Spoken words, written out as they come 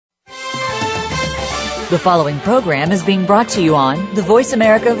The following program is being brought to you on the Voice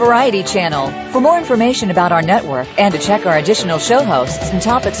America Variety Channel. For more information about our network and to check our additional show hosts and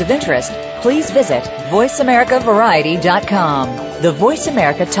topics of interest, please visit voiceamericavariety.com. The Voice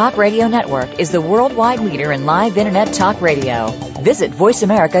America Talk Radio Network is the worldwide leader in live Internet talk radio. Visit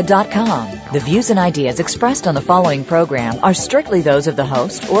voiceamerica.com. The views and ideas expressed on the following program are strictly those of the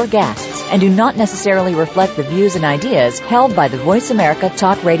host or guests and do not necessarily reflect the views and ideas held by the Voice America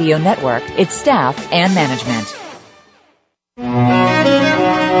Talk Radio Network, its staff, and management.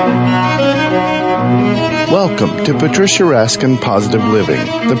 Welcome to Patricia Raskin Positive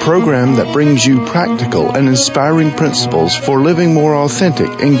Living, the program that brings you practical and inspiring principles for living more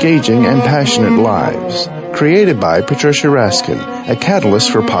authentic, engaging, and passionate lives. Created by Patricia Raskin, a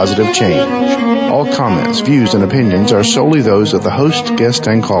catalyst for positive change. All comments, views, and opinions are solely those of the host, guest,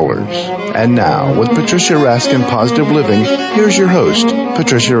 and callers. And now, with Patricia Raskin Positive Living, here's your host,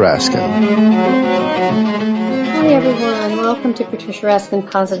 Patricia Raskin. Hi everyone, welcome to Patricia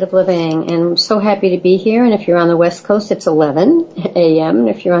Raskin Positive Living, and I'm so happy to be here. And if you're on the West Coast, it's 11 a.m., and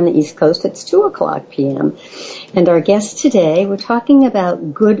if you're on the East Coast, it's 2 o'clock p.m. And our guest today, we're talking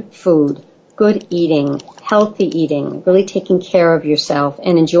about good food, good eating, healthy eating, really taking care of yourself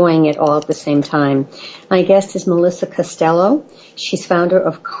and enjoying it all at the same time. My guest is Melissa Costello. She's founder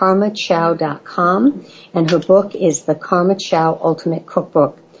of KarmaChow.com, and her book is the Karma Chow Ultimate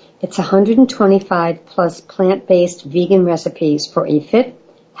Cookbook. It's 125 plus plant-based vegan recipes for a fit,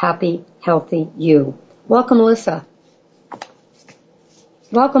 happy, healthy you. Welcome, Melissa.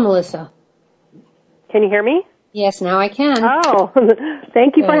 Welcome, Melissa. Can you hear me? Yes, now I can. Oh,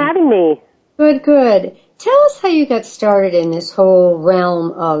 thank you for having me. Good, good. Tell us how you got started in this whole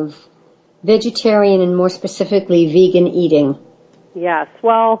realm of vegetarian and more specifically vegan eating. Yes,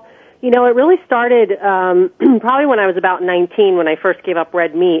 well, you know, it really started probably when I was about 19 when I first gave up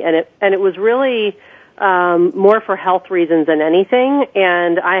red meat, and it was really more for health reasons than anything.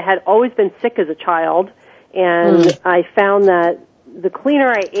 And I had always been sick as a child, and I found that the cleaner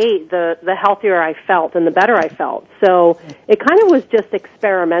I ate, the healthier I felt and the better I felt. So it kind of was just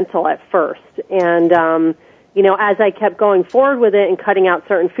experimental at first. And, you know, as I kept going forward with it and cutting out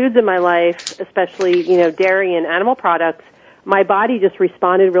certain foods in my life, especially, you know, dairy and animal products, my body just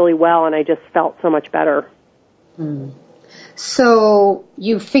responded really well, and I just felt so much better. So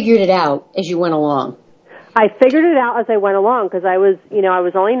you figured it out as you went along? I figured it out as I went along because I was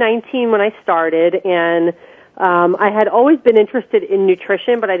only 19 when I started, and I had always been interested in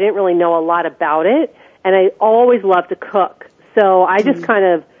nutrition, but I didn't really know a lot about it, and I always loved to cook. So I just kind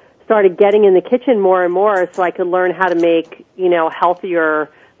of started getting in the kitchen more and more so I could learn how to make, you know, healthier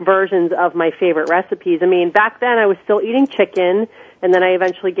versions of my favorite recipes. I mean, back then I was still eating chicken, and then I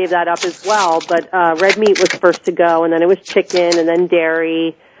eventually gave that up as well, but red meat was first to go, and then it was chicken, and then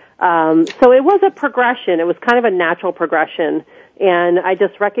dairy. So it was a progression. It was kind of a natural progression, and I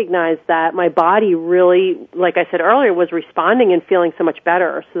just recognized that my body really, like I said earlier, was responding and feeling so much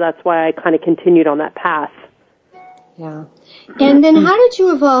better, so that's why I kind of continued on that path. Yeah. And then how did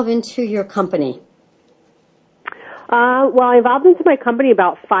you evolve into your company? Well, I evolved into my company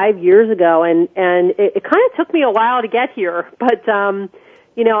about 5 years ago, and it kind of took me a while to get here. But,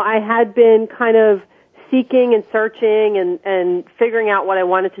 you know, I had been kind of seeking and searching and figuring out what I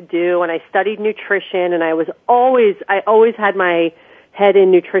wanted to do, and I studied nutrition, and I always had my head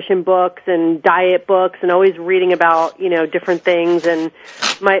in nutrition books and diet books and always reading about, you know, different things. And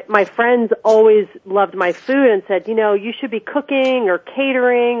my friends always loved my food and said, you know, you should be cooking or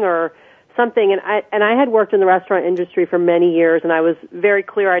catering or something, and I had worked in the restaurant industry for many years, and I was very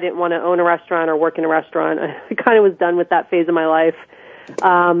clear I didn't want to own a restaurant or work in a restaurant. I kind of was done with that phase of my life.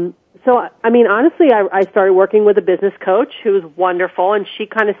 So, I mean, honestly, I started working with a business coach who was wonderful, and she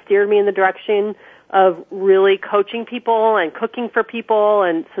kind of steered me in the direction of really coaching people and cooking for people,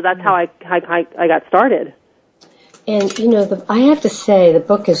 and so that's how I got started. And, you know, I have to say the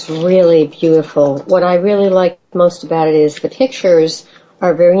book is really beautiful. What I really like most about it is the pictures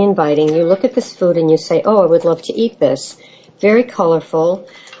are very inviting. You look at this food and you say, oh, I would love to eat this. Very colorful,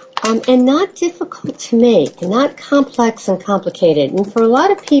 and not difficult to make, not complex and complicated. And for a lot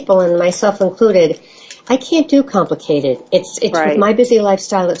of people, and myself included, I can't do complicated. It's right. With my busy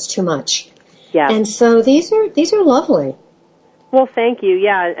lifestyle, it's too much. Yeah. And so these are lovely. Well, thank you.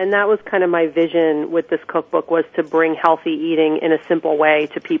 Yeah, and that was kind of my vision with this cookbook, was to bring healthy eating in a simple way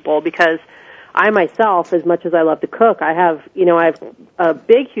to people, because I myself, as much as I love to cook, I have a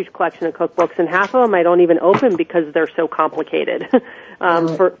big, huge collection of cookbooks, and half of them I don't even open because they're so complicated.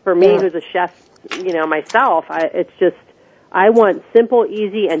 For me, who's a chef, you know, myself, I want simple,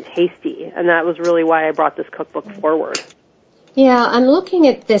 easy, and tasty, and that was really why I brought this cookbook forward. Yeah, I'm looking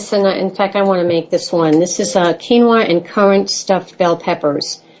at this, and in fact, I want to make this one. This is quinoa and currant stuffed bell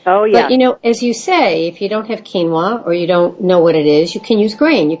peppers. Oh, yeah. But, as you say, if you don't have quinoa or you don't know what it is, you can use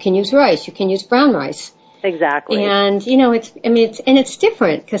grain, you can use rice, you can use brown rice. Exactly. And, it's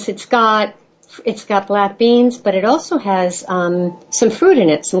different because it's got black beans, but it also has some fruit in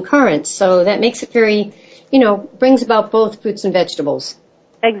it, some currants. So that makes it very, brings about both fruits and vegetables.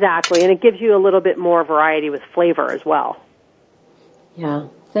 Exactly, and it gives you a little bit more variety with flavor as well. Yeah,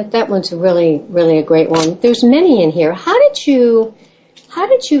 that one's really, really a great one. There's many in here. How did you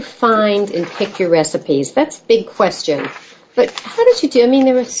find and pick your recipes? That's a big question. But how did you do? I mean,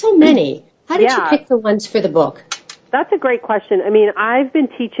 there were so many. How did you pick the ones for the book? That's a great question. I mean, I've been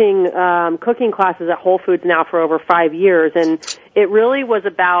teaching cooking classes at Whole Foods now for over 5 years, and it really was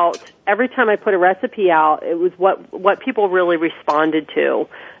about every time I put a recipe out, it was what people really responded to.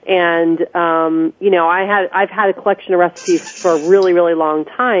 And I've had a collection of recipes for a really, really long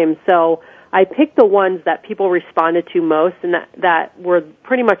time, so I picked the ones that people responded to most and that were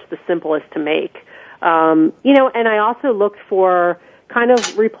pretty much the simplest to make. And I also looked for kind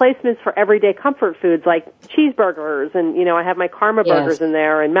of replacements for everyday comfort foods like cheeseburgers, and I have my karma burgers in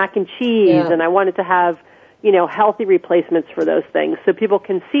there, and mac and cheese, and I wanted to have healthy replacements for those things so people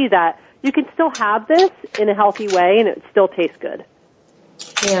can see that you can still have this in a healthy way and it still tastes good.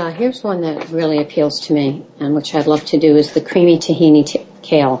 Yeah, here's one that really appeals to me, and which I'd love to do, is the creamy tahini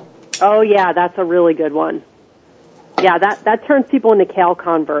kale. Oh yeah, that's a really good one. Yeah, that turns people into kale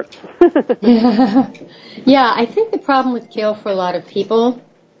converts. Yeah, I think the problem with kale for a lot of people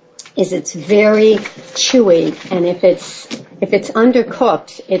is it's very chewy, and if it's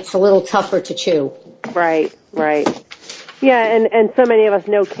undercooked, it's a little tougher to chew. Right. Yeah, and so many of us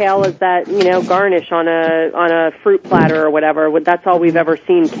know kale as that, garnish on a fruit platter or whatever. That's all we've ever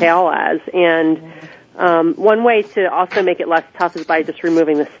seen kale as. And one way to also make it less tough is by just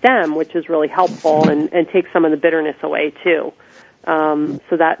removing the stem, which is really helpful and takes some of the bitterness away too.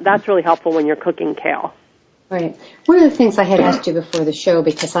 So that's really helpful when you're cooking kale. Right. One of the things I had asked you before the show,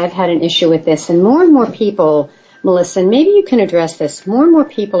 because I've had an issue with this, and more people, Melissa, and maybe you can address this, more and more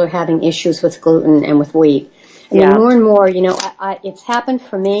people are having issues with gluten and with wheat. I mean, more and more, it's happened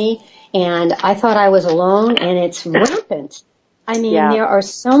for me, and I thought I was alone, and it's rampant. I mean, there are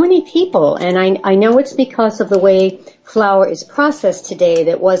so many people, and I know it's because of the way flour is processed today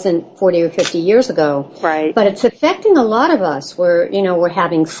that wasn't 40 or 50 years ago. Right. But it's affecting a lot of us. We're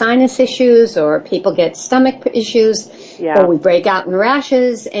having sinus issues, or people get stomach issues, or we break out in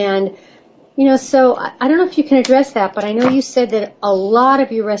rashes, and so I don't know if you can address that, but I know you said that a lot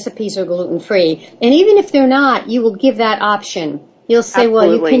of your recipes are gluten-free, and even if they're not, you will give that option. You'll say,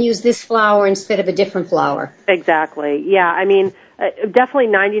 well, you can use this flour instead of a different flour. Exactly. Yeah, I mean, definitely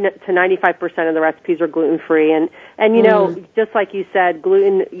 90 to 95% of the recipes are gluten-free. And just like you said,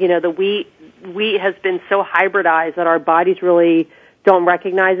 gluten, the wheat has been so hybridized that our bodies really don't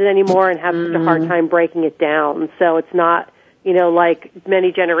recognize it anymore and have such a hard time breaking it down. So it's not, like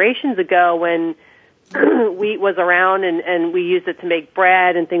many generations ago when wheat was around and we used it to make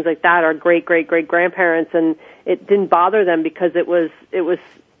bread and things like that, our great-great-great-grandparents, and it didn't bother them because it was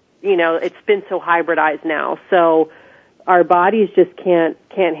it's been so hybridized now. So our bodies just can't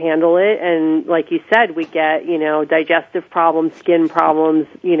handle it, and like you said, we get, digestive problems, skin problems,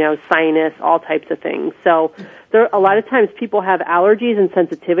 sinus, all types of things. So a lot of times people have allergies and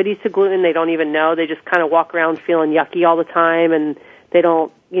sensitivities to gluten. They don't even know. They just kind of walk around feeling yucky all the time, and they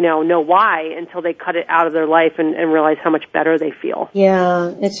don't, know why until they cut it out of their life and realize how much better they feel.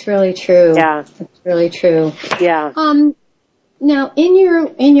 Yeah, it's really true. Yeah. It's really true. Yeah. Now,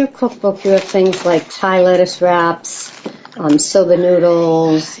 in your cookbook, you have things like Thai lettuce wraps, soba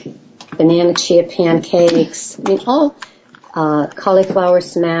noodles, banana chia pancakes, all cauliflower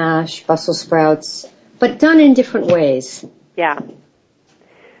smash, Brussels sprouts, but done in different ways. Yeah.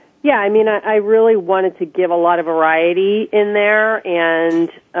 Yeah, I mean, I really wanted to give a lot of variety in there and,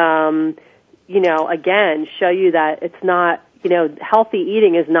 again, show you that it's not, healthy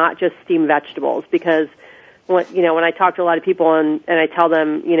eating is not just steamed vegetables, because when I talk to a lot of people and I tell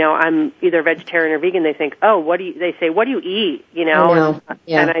them, I'm either vegetarian or vegan, they think, oh, what do you eat? And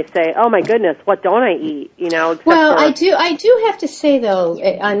I say, oh my goodness, what don't I eat? Well, I do have to say though,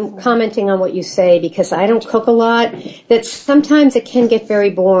 I'm commenting on what you say because I don't cook a lot, that sometimes it can get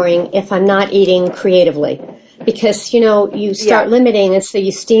very boring if I'm not eating creatively. Because, you start limiting, and so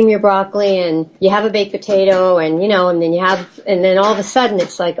you steam your broccoli and you have a baked potato and then all of a sudden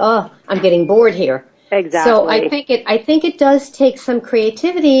it's like, oh, I'm getting bored here. Exactly. So I think it does take some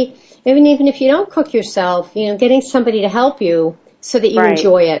creativity, even if you don't cook yourself, getting somebody to help you so that you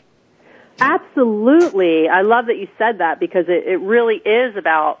enjoy it. Absolutely. I love that you said that because it really is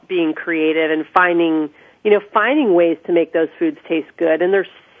about being creative and finding ways to make those foods taste good. And there's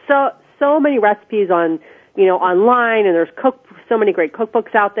so many recipes on, online, and there's so many great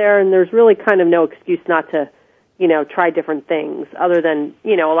cookbooks out there, and there's really kind of no excuse not to, try different things other than,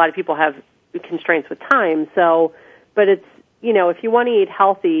 a lot of people have constraints with time. So, but it's, if you want to eat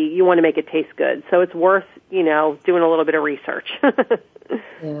healthy, you want to make it taste good. So it's worth, doing a little bit of research.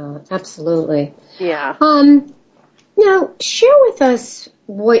 Yeah, absolutely. Yeah. Now, share with us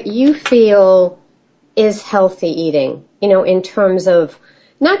what you feel is healthy eating, in terms of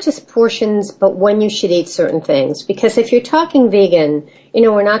not just portions, but when you should eat certain things. Because if you're talking vegan,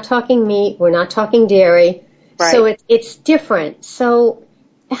 we're not talking meat, we're not talking dairy, right. So it's different. So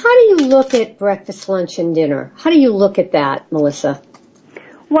how do you look at breakfast, lunch, and dinner? How do you look at that, Melissa?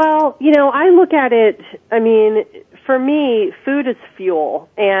 Well, I look at it, for me, food is fuel,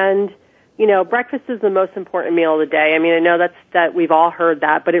 and, breakfast is the most important meal of the day. I know that we've all heard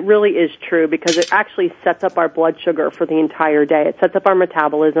that, but it really is true because it actually sets up our blood sugar for the entire day. It sets up our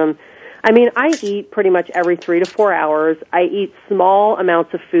metabolism. I eat pretty much every 3 to 4 hours. I eat small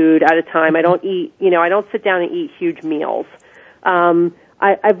amounts of food at a time. I don't eat, I don't sit down and eat huge meals.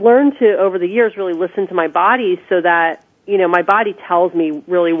 I've learned to, over the years, really listen to my body so that, my body tells me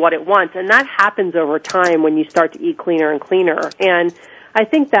really what it wants. And that happens over time when you start to eat cleaner and cleaner. And I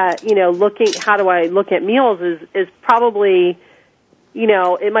think that, how do I look at meals is probably,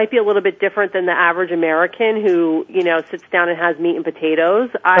 it might be a little bit different than the average American who, sits down and has meat and potatoes.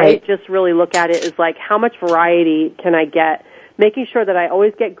 Right. I just really look at it as like, how much variety can I get? Making sure that I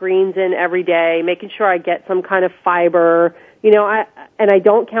always get greens in every day, making sure I get some kind of fiber, and I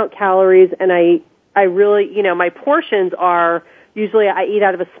don't count calories, and I really, my portions are usually I eat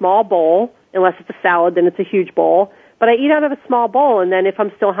out of a small bowl, unless it's a salad, then it's a huge bowl. But I eat out of a small bowl, and then if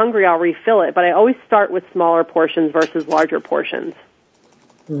I'm still hungry, I'll refill it. But I always start with smaller portions versus larger portions.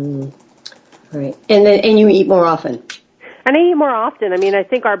 Right. And you eat more often. And I eat more often. I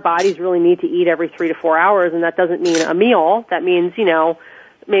think our bodies really need to eat every 3 to 4 hours, and that doesn't mean a meal. That means,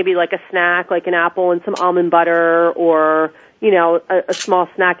 maybe like a snack, like an apple and some almond butter, or, a small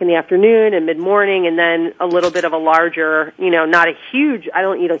snack in the afternoon and mid-morning, and then a little bit of a larger, I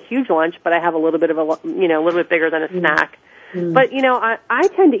don't eat a huge lunch, but I have a little bit of a little bit bigger than a snack. But, I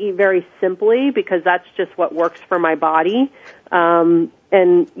tend to eat very simply because that's just what works for my body. And,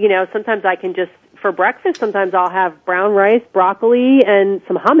 sometimes I can just, for breakfast, sometimes I'll have brown rice, broccoli, and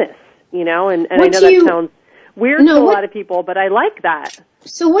some hummus, and I know that sounds weird to a lot of people, but I like that.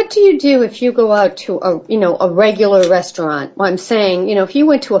 So what do you do if you go out to a regular restaurant? Well, I'm saying, if you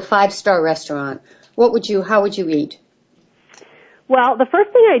went to a 5-star restaurant, how would you eat? Well, the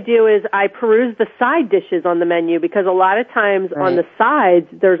first thing I do is I peruse the side dishes on the menu because a lot of times on the sides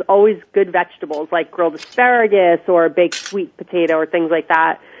there's always good vegetables like grilled asparagus or a baked sweet potato or things like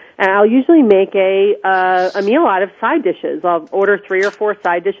that. And I'll usually make a meal out of side dishes. I'll order 3 or 4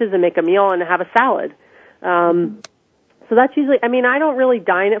 side dishes and make a meal and have a salad. So that's usually, I don't really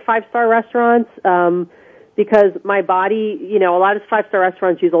dine at 5-star restaurants, because my body, a lot of 5-star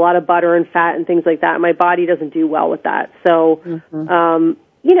restaurants use a lot of butter and fat and things like that. And my body doesn't do well with that. So,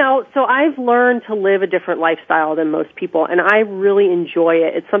 so I've learned to live a different lifestyle than most people, and I really enjoy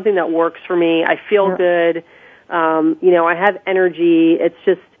it. It's something that works for me. I feel good. I have energy. It's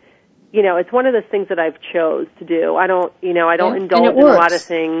just, it's one of those things that I've chose to do. I don't indulge in a lot of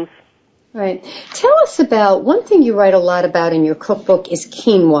things. Right. Tell us about, one thing you write a lot about in your cookbook is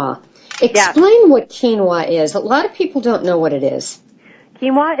quinoa. Explain what quinoa is. A lot of people don't know what it is.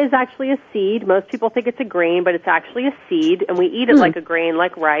 Quinoa is actually a seed. Most people think it's a grain, but it's actually a seed, and we eat it like a grain,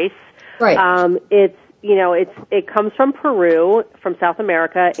 like rice. Right. It comes from Peru, from South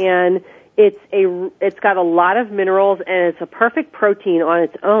America, and it's got a lot of minerals, and it's a perfect protein on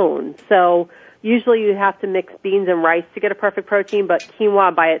its own. So usually you have to mix beans and rice to get a perfect protein, but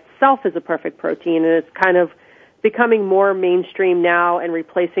quinoa by itself is a perfect protein, and it's kind of becoming more mainstream now and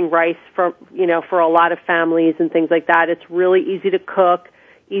replacing rice for a lot of families and things like that. It's really easy to cook,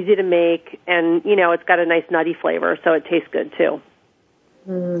 easy to make, and, it's got a nice nutty flavor, so it tastes good too.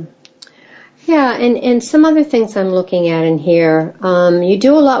 Yeah, and some other things I'm looking at in here. You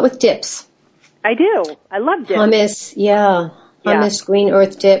do a lot with dips. I do. I love dips. Hummus, hummus, green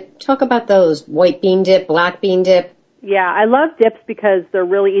earth dip. Talk about those. White bean dip, black bean dip. Yeah, I love dips because they're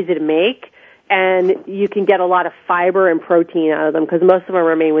really easy to make, and you can get a lot of fiber and protein out of them because most of them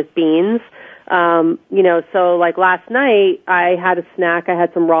are made with beans. So like last night I had a snack. I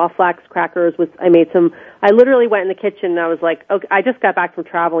had some raw flax crackers I literally went in the kitchen and I was like, okay, I just got back from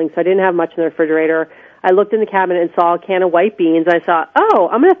traveling, so I didn't have much in the refrigerator. I looked in the cabinet and saw a can of white beans, and I thought, oh,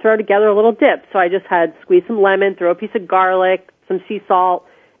 I'm going to throw together a little dip. So I just had squeeze some lemon, throw a piece of garlic, some sea salt,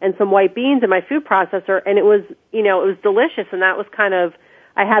 and some white beans in my food processor, and it was delicious. And that was kind of,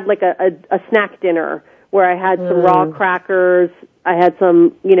 I had like a snack dinner where I had some raw crackers, I had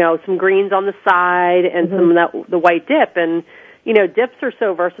some greens on the side, and some of the white dip. And dips are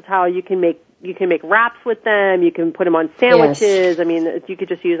so versatile. You can make wraps with them. You can put them on sandwiches. Yes. I mean, you could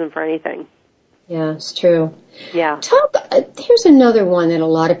just use them for anything. Yeah, it's true. Yeah. Here's another one that a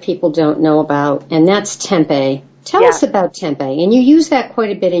lot of people don't know about, and that's tempeh. Tell us about tempeh, and you use that quite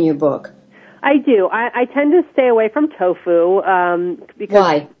a bit in your book. I do. I tend to stay away from tofu because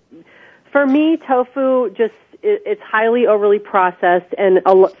why? For me, tofu it's highly overly processed, and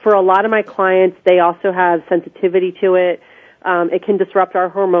for a lot of my clients, they also have sensitivity to it. It can disrupt our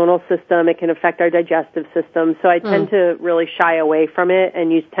hormonal system. It can affect our digestive system. So I tend to really shy away from it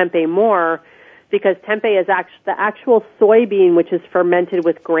and use tempeh more, because tempeh is the actual soybean, which is fermented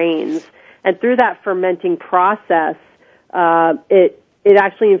with grains. And through that fermenting process, it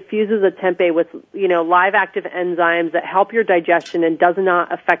actually infuses a tempeh with, live active enzymes that help your digestion and does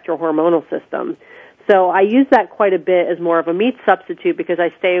not affect your hormonal system. So I use that quite a bit as more of a meat substitute, because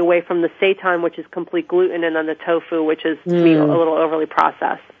I stay away from the seitan, which is complete gluten, and then the tofu, which is to me a little overly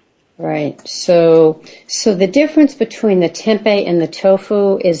processed. Right. So the difference between the tempeh and the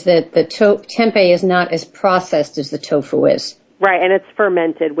tofu is that the tempeh is not as processed as the tofu is. Right, and it's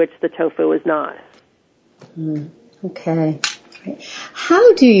fermented, which the tofu is not. Okay.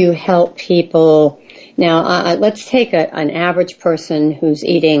 How do you help people? Now, let's take an average person who's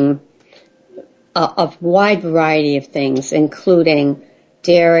eating a wide variety of things, including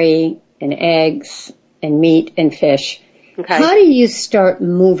dairy and eggs and meat and fish. Okay. How do you start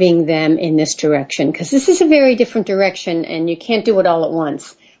moving them in this direction? Because this is a very different direction, and you can't do it all at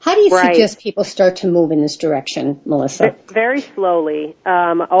once. How do you suggest people start to move in this direction, Melissa? Very slowly.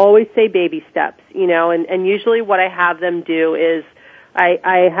 I always say baby steps, and usually what I have them do is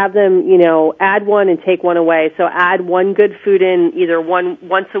I have them, add one and take one away. So add one good food in either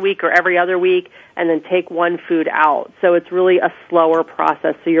once a week or every other week, and then take one food out. So it's really a slower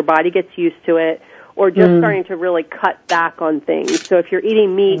process, so your body gets used to it, or just starting to really cut back on things. So if you're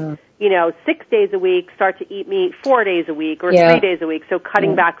eating meat, 6 days a week, start to eat meat 4 days a week or 3 days a week. So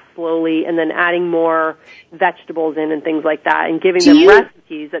cutting back slowly and then adding more vegetables in and things like that, and giving them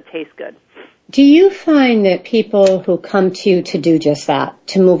recipes that taste good. Do you find that people who come to you to do just that,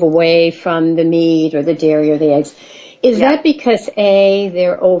 to move away from the meat or the dairy or the eggs, is that because A,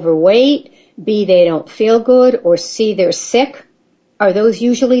 they're overweight, B, they don't feel good, or C, they're sick? Are those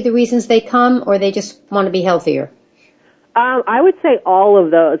usually the reasons they come, or they just want to be healthier? I would say all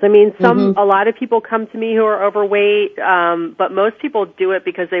of those. I mean, a lot of people come to me who are overweight, but most people do it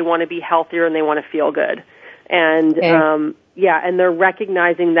because they want to be healthier and they want to feel good. And, and they're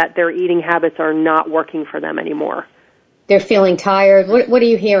recognizing that their eating habits are not working for them anymore. They're feeling tired. What are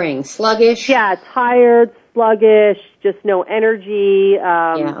you hearing? Sluggish? Yeah, tired, sluggish, just no energy,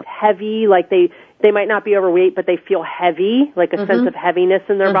 heavy, like they might not be overweight, but they feel heavy, like a sense of heaviness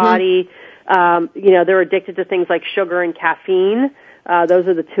in their body. They're addicted to things like sugar and caffeine. Those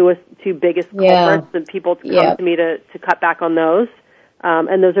are the two biggest culprits, and people come to me to cut back on those.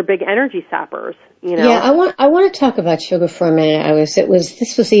 And those are big energy sappers, Yeah, I want to talk about sugar for a minute.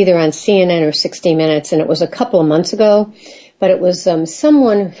 This was either on CNN or 60 Minutes, and it was a couple of months ago, but it was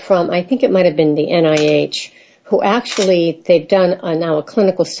someone from, I think it might have been the NIH, who actually, they've done now a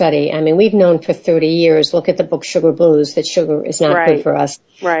clinical study. I mean, we've known for 30 years, look at the book Sugar Blues, that sugar is not good for us.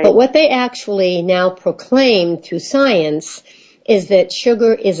 Right. But what they actually now proclaim through science is that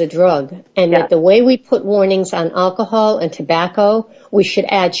sugar is a drug, and that the way we put warnings on alcohol and tobacco, we should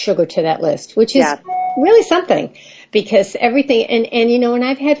add sugar to that list, which is really something, because everything, and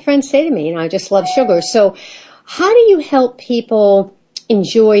I've had friends say to me, I just love sugar. So how do you help people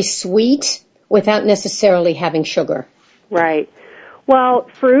enjoy sweet without necessarily having sugar? Right. Well,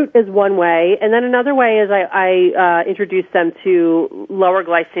 fruit is one way, and then another way is I introduce them to lower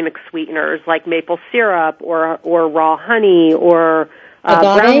glycemic sweeteners like maple syrup or raw honey or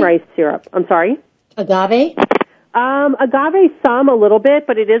brown rice syrup. I'm sorry? Agave? Agave, some a little bit,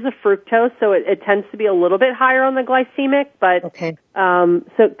 but it is a fructose, so it tends to be a little bit higher on the glycemic, but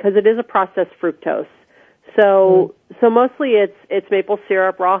because it is a processed fructose. So mostly it's maple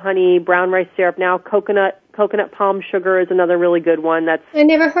syrup, raw honey, brown rice syrup. Now coconut palm sugar is another really good one. I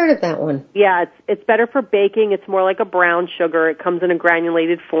never heard of that one. Yeah, it's better for baking. It's more like a brown sugar. It comes in a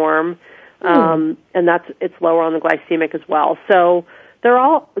granulated form, and it's lower on the glycemic as well. So there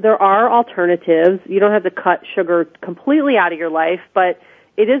are alternatives. You don't have to cut sugar completely out of your life, but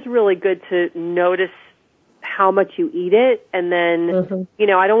it is really good to notice how much you eat it. And then,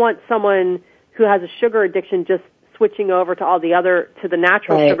 I don't want someone who has a sugar addiction just switching over to to the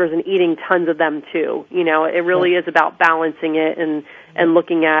natural sugars and eating tons of them too. It really is about balancing it and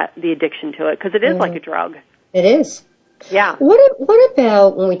looking at the addiction to it, because it is like a drug. It is. Yeah. What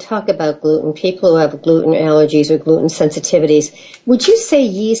about when we talk about gluten, people who have gluten allergies or gluten sensitivities, would you say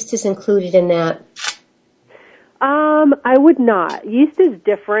yeast is included in that? I would not. Yeast is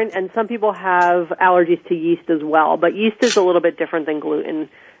different, and some people have allergies to yeast as well, but yeast is a little bit different than gluten.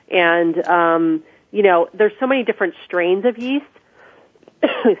 And, there's so many different strains of yeast,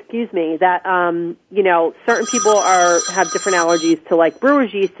 excuse me, that, certain people have different allergies to like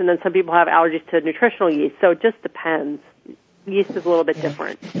brewer's yeast, and then some people have allergies to nutritional yeast, so it just depends. Yeast is a little bit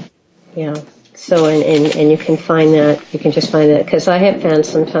different. Yeah. So, and you can just find that, because I have found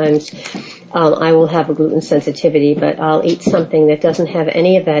sometimes, I will have a gluten sensitivity, but I'll eat something that doesn't have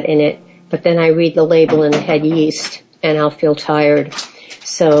any of that in it, but then I read the label and it had yeast, and I'll feel tired.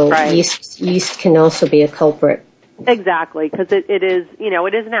 So yeast can also be a culprit. Exactly, because it is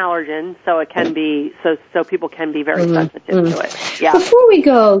an allergen, so it can be, so people can be very sensitive to it. Yeah. Before we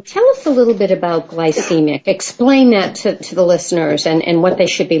go, tell us a little bit about glycemic. Explain that to the listeners and what they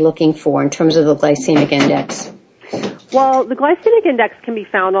should be looking for in terms of the glycemic index. Well, the glycemic index can be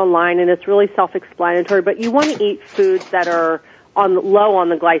found online, and it's really self-explanatory, but you want to eat foods that are low on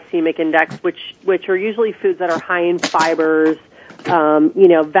the glycemic index, which are usually foods that are high in fibers,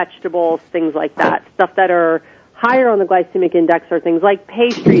 vegetables, things like that. Stuff that are higher on the glycemic index are things like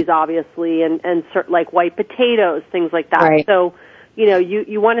pastries, obviously, and like white potatoes, things like that. Right. So,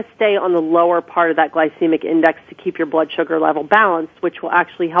 you want to stay on the lower part of that glycemic index to keep your blood sugar level balanced, which will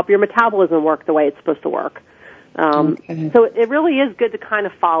actually help your metabolism work the way it's supposed to work. So it really is good to kind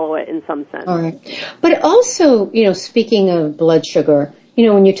of follow it in some sense. All right. But also, speaking of blood sugar,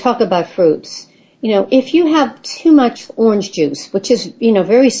 when you talk about fruits, if you have too much orange juice, which is,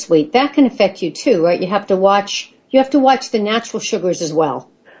 very sweet, that can affect you too, right? You have to watch the natural sugars as well.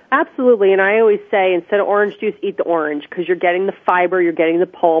 Absolutely. And I always say, instead of orange juice, eat the orange, because you're getting the fiber, you're getting the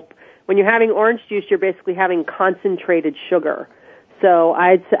pulp. When you're having orange juice, you're basically having concentrated sugar. So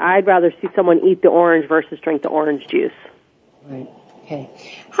I'd rather see someone eat the orange versus drink the orange juice. Right. Okay.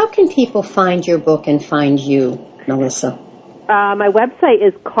 How can people find your book and find you, Melissa? My website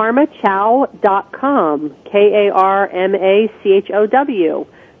is karmachow.com, KARMACHOW,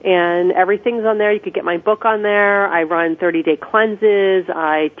 and everything's on there. You could get my book on there. I run 30-day cleanses.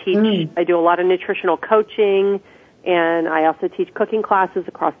 I do a lot of nutritional coaching, and I also teach cooking classes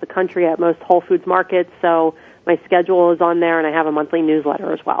across the country at most Whole Foods markets. So my schedule is on there, and I have a monthly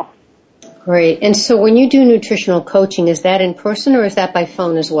newsletter as well. Great. And so when you do nutritional coaching, is that in person or is that by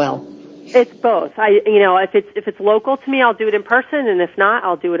phone as well? It's both. If it's local to me, I'll do it in person, and if not,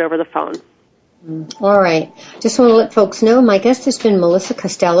 I'll do it over the phone. All right. Just want to let folks know, my guest has been Melissa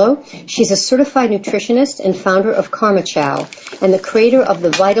Costello. She's a certified nutritionist and founder of Karma Chow and the creator of the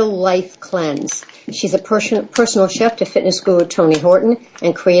Vital Life Cleanse. She's a personal chef to fitness guru Tony Horton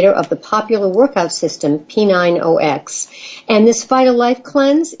and creator of the popular workout system P90X. And this Vital Life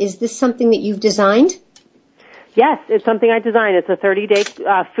Cleanse, is this something that you've designed? Yes, it's something I designed. It's a 30-day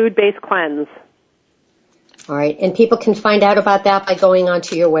food-based cleanse. All right, and people can find out about that by going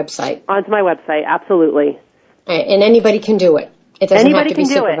onto your website. Onto my website, absolutely. And anybody can do it. It doesn't have to be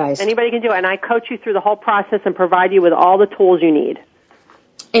supervised. Anybody can do it, and I coach you through the whole process and provide you with all the tools you need.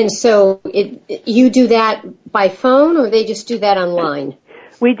 And so you do that by phone, or they just do that online?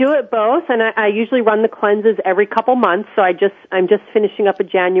 We do it both, and I usually run the cleanses every couple months. So I'm just finishing up in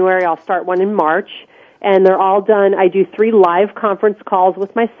January. I'll start one in March. And they're all done. I do 3 live conference calls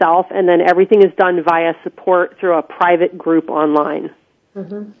with myself, and then everything is done via support through a private group online.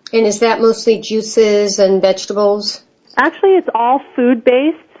 Mm-hmm. And is that mostly juices and vegetables? Actually, it's all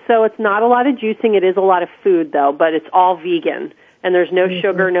food-based, so it's not a lot of juicing. It is a lot of food, though, but it's all vegan. And there's no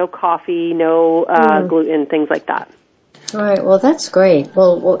sugar, no coffee, no gluten, things like that. All right. Well, that's great.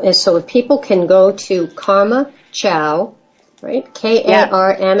 Well, so if people can go to Karma Chow, right?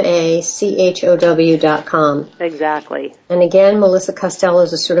 KARMACHOW.com. Exactly. And again, Melissa Costello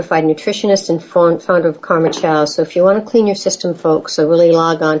is a certified nutritionist and founder of Karma Chow. So if you want to clean your system, folks, so really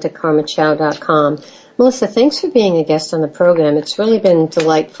log on to karmachow.com. Melissa, thanks for being a guest on the program. It's really been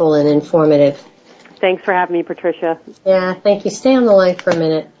delightful and informative. Thanks for having me, Patricia. Yeah, thank you. Stay on the line for a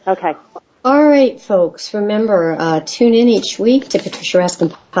minute. Okay. All right, folks, remember, tune in each week to Patricia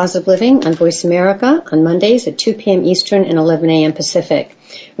Raskin Positive Living on Voice America on Mondays at 2 p.m. Eastern and 11 a.m. Pacific.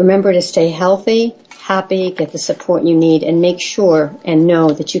 Remember to stay healthy, happy, get the support you need, and make sure and know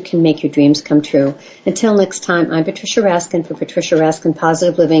that you can make your dreams come true. Until next time, I'm Patricia Raskin for Patricia Raskin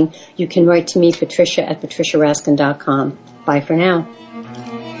Positive Living. You can write to me, patricia@patriciaraskin.com. Bye for now.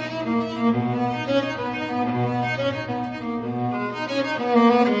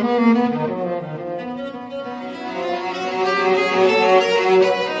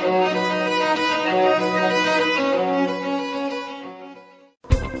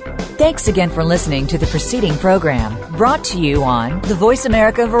 Thanks again for listening to the preceding program, brought to you on the Voice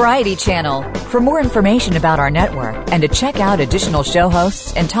America Variety Channel. For more information about our network and to check out additional show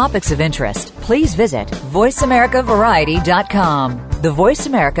hosts and topics of interest, please visit voiceamericavariety.com. The Voice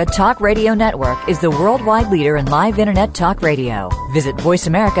America Talk Radio Network is the worldwide leader in live Internet talk radio. Visit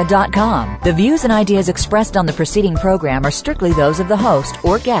voiceamerica.com. The views and ideas expressed on the preceding program are strictly those of the host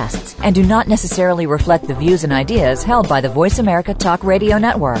or guests and do not necessarily reflect the views and ideas held by the Voice America Talk Radio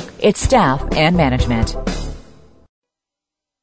Network, its staff, and management.